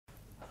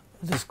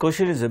This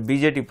question is a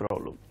BJT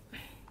problem.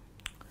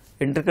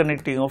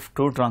 Interconnecting of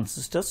two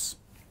transistors.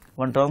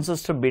 One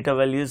transistor beta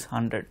value is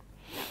 100.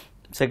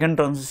 Second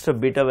transistor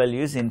beta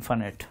value is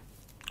infinite.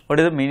 What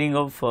is the meaning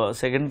of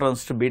second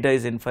transistor beta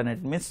is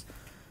infinite? Means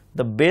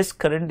the base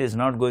current is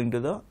not going to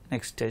the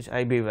next stage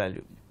IB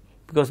value,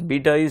 because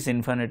beta is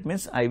infinite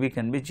means IB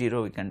can be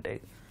 0 we can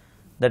take.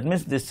 That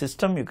means this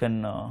system you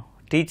can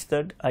teach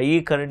that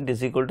IE current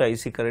is equal to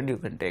IC current you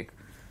can take.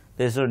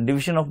 There is a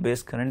division of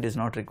base current is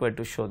not required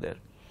to show there.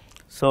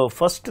 So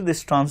first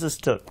this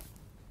transistor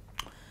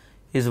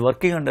is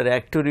working under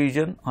active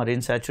region or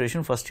in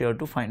saturation, first you have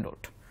to find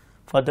out.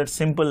 For that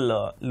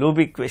simple loop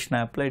equation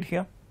I applied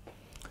here,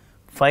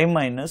 5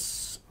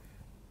 minus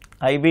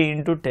IB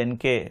into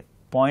 10K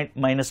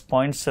minus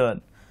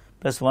 0.7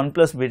 plus 1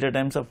 plus beta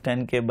times of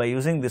 10K. By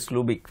using this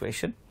loop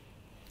equation,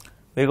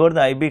 we got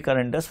the IB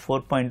current as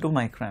 4.2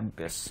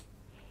 microamperes.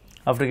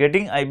 After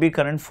getting IB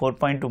current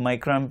 4.2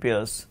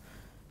 microamperes,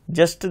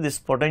 just this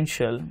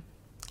potential,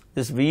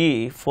 this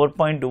VE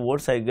 4.2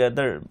 volts I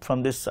gather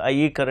from this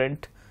IE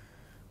current.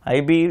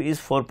 IB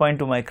is 4.2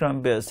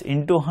 microamperes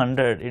into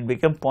 100, it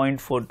became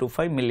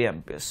 0.425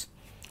 milliamperes.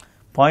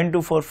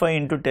 0.245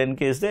 into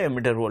 10K is the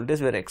emitter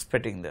voltage we are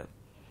expecting there.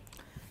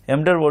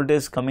 Emitter voltage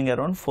is coming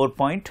around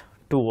 4.2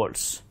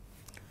 volts.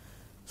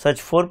 Such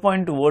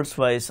 4.2 volts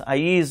wise,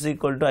 IE is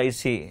equal to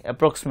IC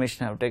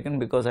approximation I have taken,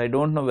 because I do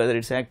not know whether it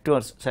is active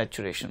or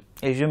saturation.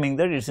 Assuming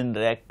that it is in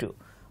reactive,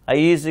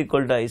 IE is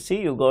equal to IC,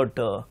 you got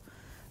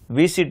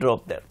VC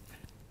drop there,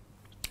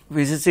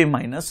 VCC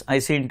minus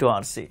IC into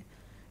RC.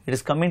 It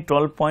is coming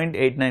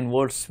 12.89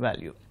 volts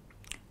value.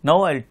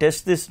 Now I will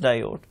test this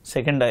diode,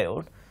 second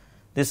diode.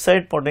 This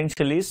side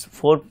potential is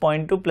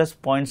 4.2 plus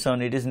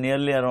 0.7, it is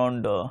nearly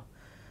around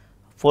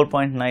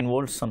 4.9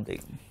 volts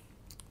something,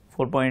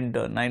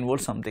 4.9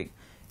 volts something.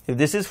 If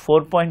this is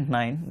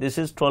 4.9, this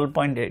is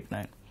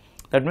 12.89.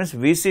 That means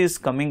VC is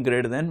coming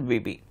greater than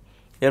VB.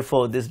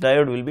 Therefore, this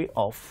diode will be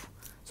off.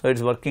 So it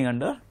is working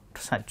under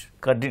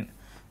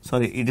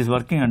it is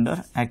working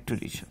under active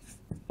region.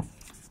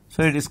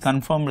 So it is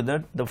confirmed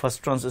that the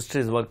first transistor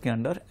is working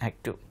under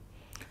active.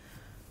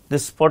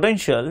 This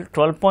potential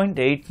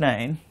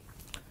 12.89,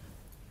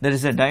 there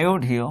is a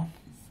diode here.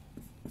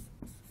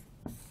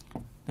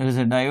 There is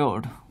a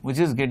diode which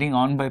is getting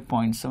on by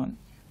 0.7.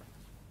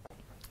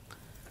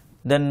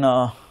 Then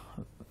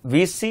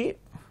VC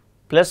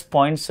plus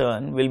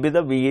 0.7 will be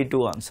the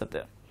VE2 answer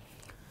there.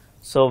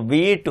 So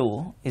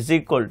VE2 is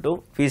equal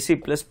to VC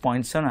plus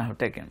 0.7 I have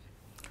taken.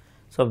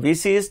 So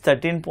VC is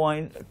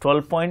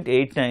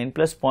 12.89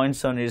 plus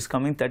 0.7, it is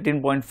coming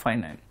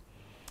 13.59.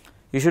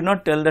 You should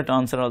not tell that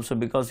answer also,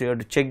 because you have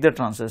to check the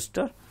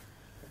transistor.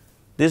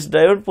 This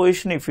diode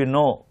position, if you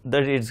know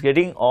that it is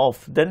getting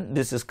off, then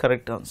this is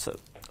correct answer.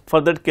 For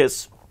that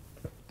case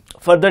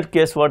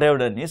what I have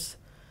done is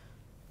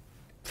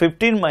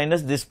 15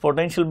 minus this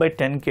potential by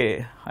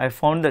 10K, I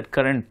found that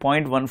current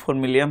 0.14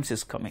 milliamps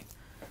is coming.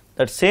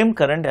 That same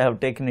current I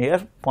have taken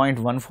here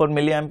 0.14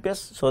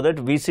 milliamperes, so that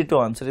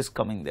VC2 answer is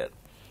coming there.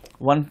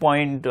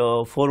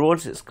 1.4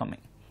 volts is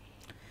coming.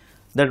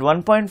 That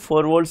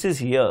 1.4 volts is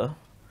here.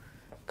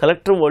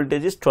 Collector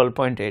voltage is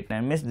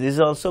 12.89, means this is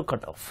also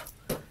cut off.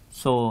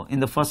 So in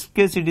the first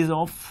case it is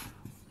off,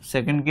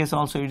 second case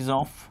also it is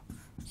off.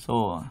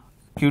 So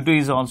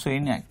Q2 is also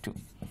inactive.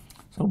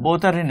 So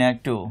both are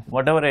inactive.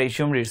 Whatever I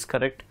assumed is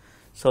correct.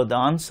 So the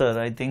answer,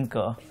 I think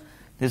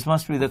this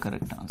must be the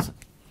correct answer.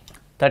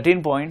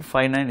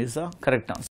 13.59 is the correct answer.